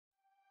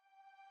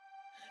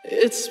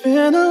It's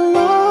been a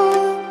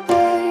long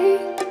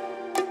day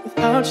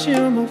without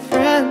you, my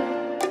friend,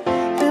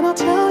 and I'll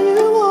tell you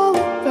all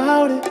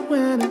about it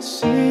when I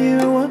see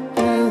you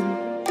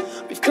again.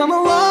 We've come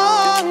a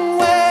long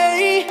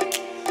way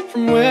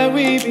from where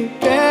we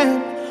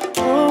began.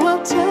 Oh,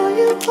 I'll tell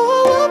you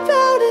all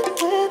about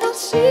it when I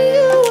see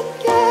you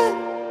again.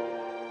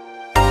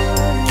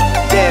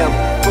 Damn,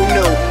 who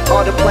knew?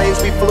 All the planes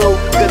we flew,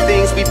 good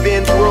things we've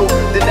been through.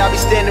 Then I'll be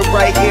standing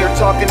right here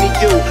talking to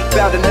you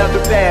about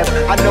another path.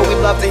 I know we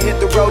love to hit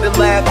the road and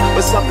laugh,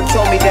 but something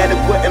told me that it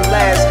wouldn't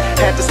last.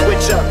 Had to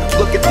switch up,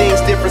 look at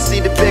things different, see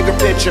the bigger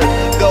picture.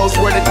 Those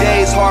were the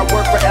days, hard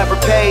work forever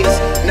pays.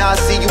 Now I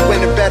see you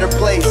in a better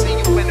place.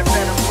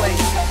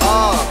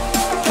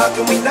 How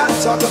can we not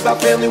talk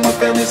about family when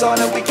family's all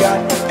that we got?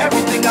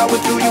 Everything I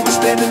went through, you were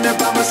standing there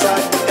by my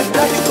side, and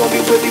now you gon' be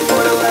with me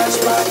for the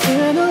last ride. It's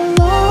been a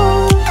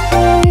long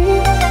day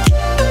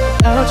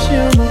without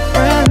you, my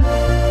friend,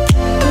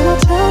 and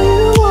I'll tell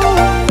you all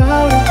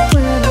about it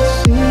when I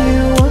see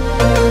you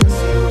again.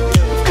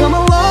 We've come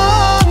a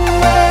long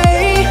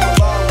way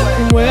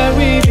from where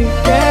we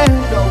began.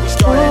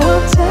 Oh,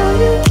 I'll tell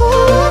you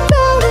all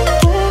about it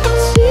when I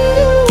see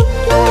you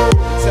again.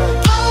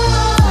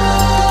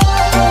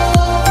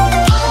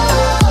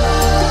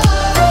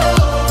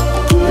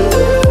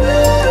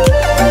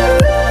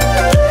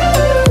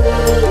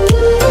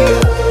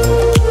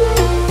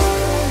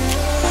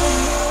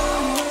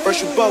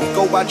 First you both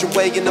go out your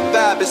way and the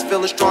vibe is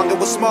feeling strong. It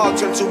was small,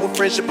 turn to a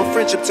friendship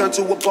turn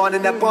to a bond,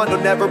 and that bond will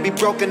never be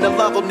broken, the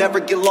love will never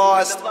get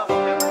lost.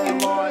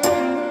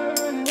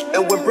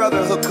 And when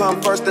brotherhood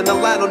come first, then the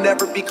line will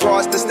never be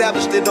crossed.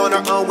 Established it on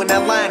our own when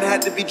that line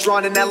had to be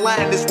drawn, and that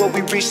line is what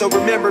we reach, so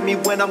remember me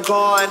when I'm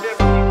gone.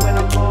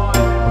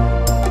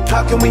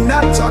 How can we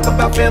not talk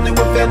about family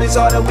when family's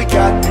all that we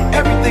got?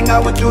 Everything I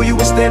went through, you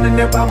were standing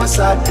there by my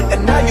side,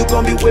 and now you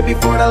gon' be with me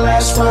for the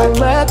last ride.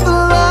 Let the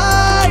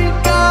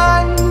light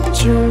guide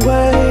your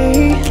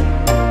way,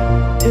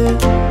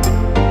 yeah.